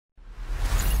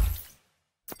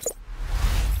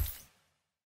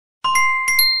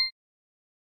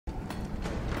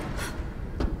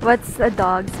What's a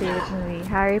dog's favorite movie?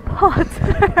 Harry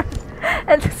Potter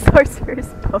and the Sorcerer's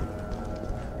Stone.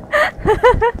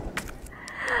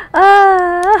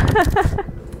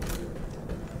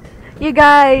 You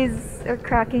guys are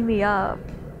cracking me up.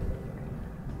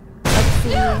 Let's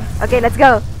see. Okay, let's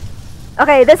go.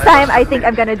 Okay, this time I think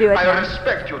I'm gonna do it. I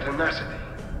respect your tenacity,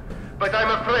 but I'm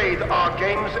afraid our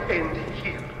games end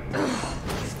here. You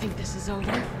think this is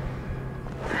over?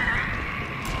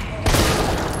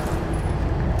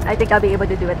 I think I'll be able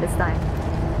to do it this time.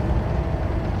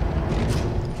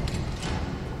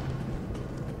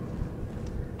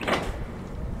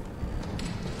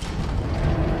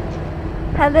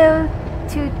 Hello,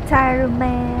 Tutaru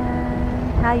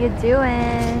Man. How you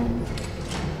doing?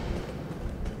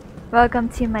 Welcome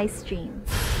to my stream.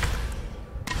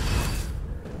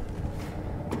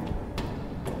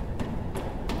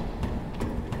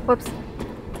 Whoops.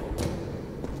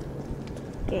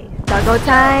 Okay, doggo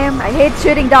time. I hate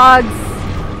shooting dogs.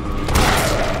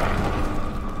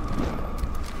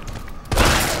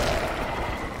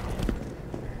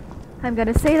 I'm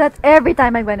gonna say that every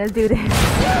time I'm gonna do this.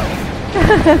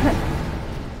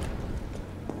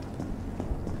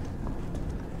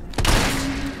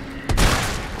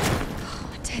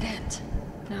 Dead end.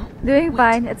 No. Doing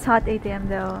fine. It's hot 8 AM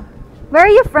though. Where are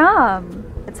you from?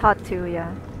 It's hot too,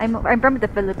 yeah. I'm from the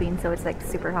Philippines, so it's like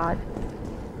super hot.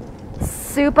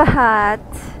 Super hot.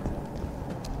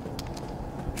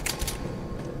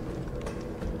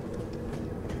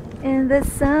 In the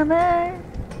summer.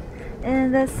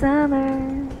 In the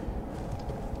summer.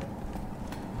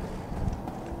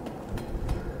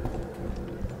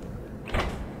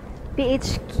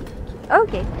 PH.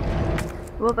 Okay.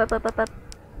 Whoop, up, up, up, up.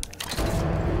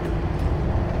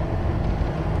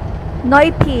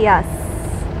 Noipias.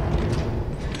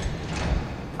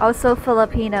 Also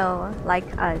Filipino, like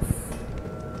us.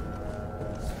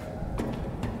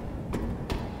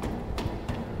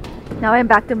 Now I'm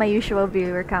back to my usual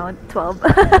viewer count, 12.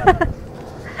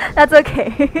 That's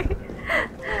okay.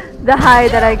 The high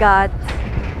that I got.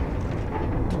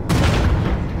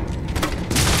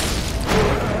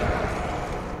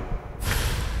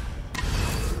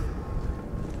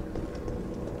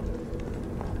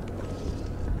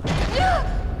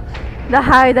 The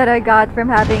high that I got from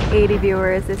having 80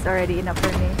 viewers is already enough for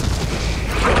me.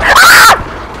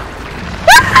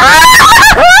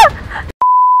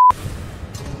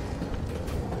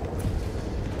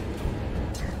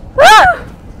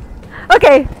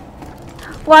 Okay,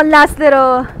 one last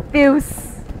little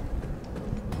fuse.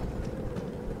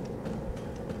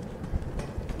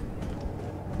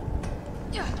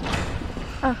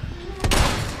 Oh.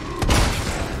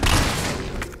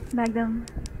 Magnum.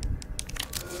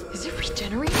 Is it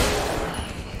regenerating?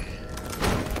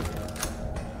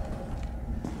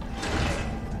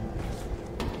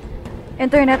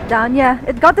 Internet down? Yeah,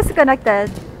 it got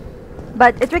disconnected.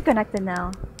 But it reconnected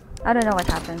now. I don't know what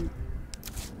happened.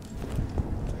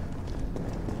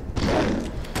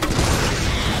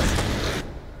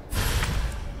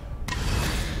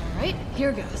 Alright,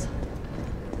 here goes.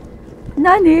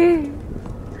 Nani?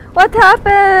 What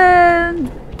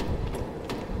happened?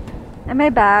 Am I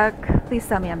back? Please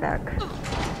tell me I'm back.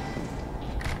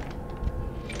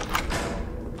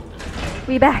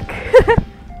 We back.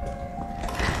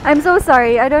 I'm so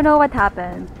sorry. I don't know what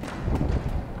happened.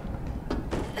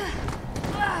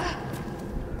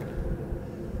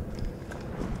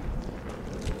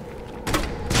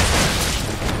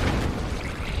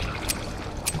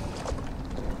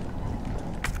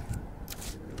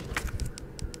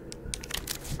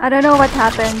 I don't know what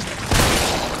happened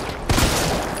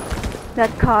that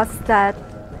caused that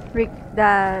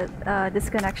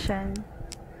disconnection.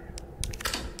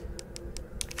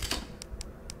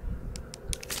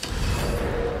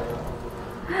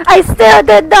 I still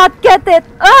did not get it.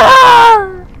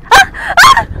 Ah! Ah!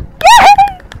 Ah! Yay!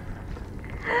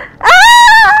 Ah!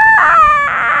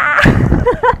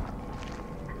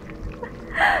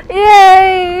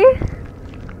 Yay!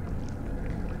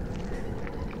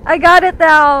 I got it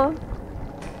now.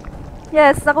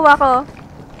 Yes, nakuha ko.